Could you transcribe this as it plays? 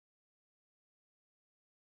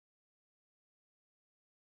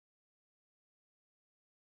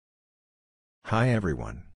Hi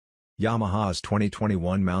everyone. Yamaha's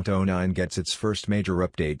 2021 MT-09 gets its first major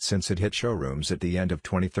update since it hit showrooms at the end of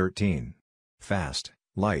 2013. Fast,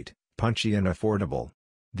 light, punchy and affordable.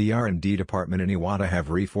 The R&D department in Iwata have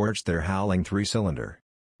reforged their howling 3-cylinder.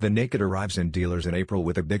 The Naked arrives in dealers in April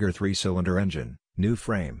with a bigger 3-cylinder engine, new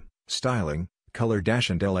frame, styling, color dash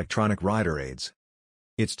and electronic rider aids.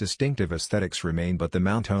 Its distinctive aesthetics remain, but the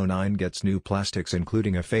MT-09 gets new plastics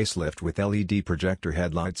including a facelift with LED projector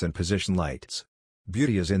headlights and position lights.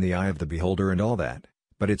 Beauty is in the eye of the beholder and all that,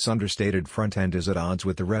 but its understated front end is at odds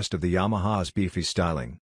with the rest of the Yamaha's beefy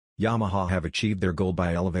styling. Yamaha have achieved their goal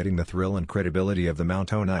by elevating the thrill and credibility of the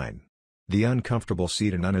MT-09. The uncomfortable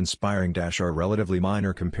seat and uninspiring dash are relatively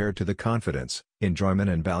minor compared to the confidence, enjoyment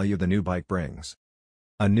and value the new bike brings.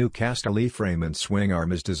 A new cast leaf frame and swing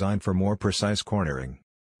arm is designed for more precise cornering.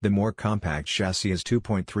 The more compact chassis is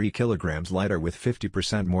 2.3 kilograms lighter with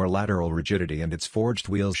 50% more lateral rigidity, and its forged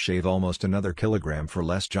wheels shave almost another kilogram for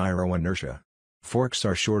less gyro inertia. Forks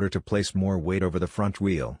are shorter to place more weight over the front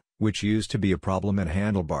wheel, which used to be a problem, and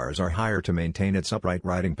handlebars are higher to maintain its upright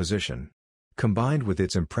riding position. Combined with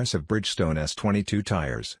its impressive Bridgestone S22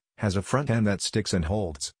 tires, has a front end that sticks and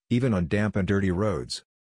holds, even on damp and dirty roads.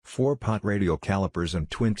 4-pot radial calipers and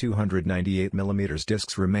twin 298mm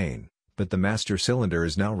discs remain, but the master cylinder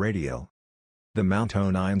is now radial. The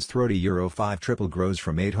MT-09's throaty Euro 5 triple grows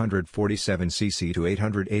from 847cc to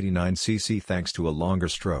 889cc thanks to a longer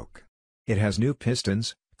stroke. It has new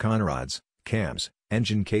pistons, conrods, cams,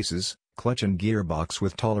 engine cases, clutch and gearbox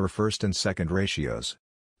with taller first and second ratios.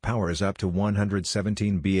 Power is up to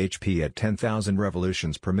 117 bhp at 10,000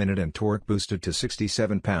 revolutions per minute and torque boosted to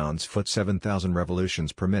 67 pounds-foot 7,000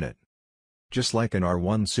 revolutions per minute. Just like an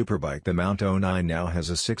R1 superbike, the MT-09 now has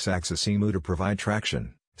a 6-axis EMU to provide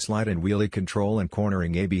traction, slide and wheelie control and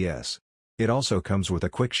cornering ABS. It also comes with a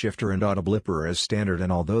quick shifter and auto blipper as standard,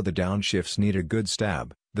 and although the downshifts need a good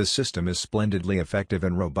stab, the system is splendidly effective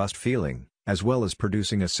and robust feeling, as well as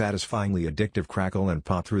producing a satisfyingly addictive crackle and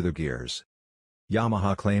pop through the gears.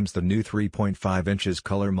 Yamaha claims the new 3.5 inches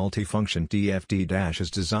color multifunction TFT dash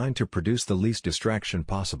is designed to produce the least distraction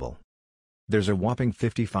possible. There's a whopping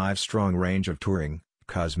 55-strong range of touring,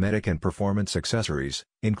 cosmetic and performance accessories,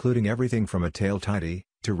 including everything from a tail tidy,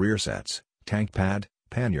 to rear sets, tank pad,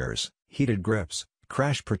 panniers, heated grips,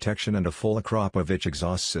 crash protection and a full Akrapovic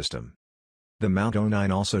exhaust system. The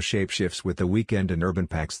MT-09 also shapeshifts with the weekend and urban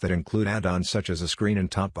packs that include add-ons such as a screen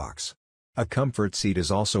and top box. A comfort seat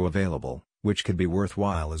is also available, which could be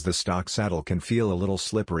worthwhile as the stock saddle can feel a little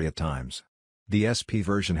slippery at times. The SP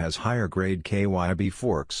version has higher-grade KYB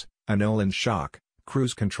forks, a Nolan shock,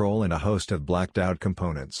 cruise control and a host of blacked-out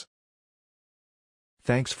components.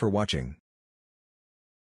 Thanks for watching.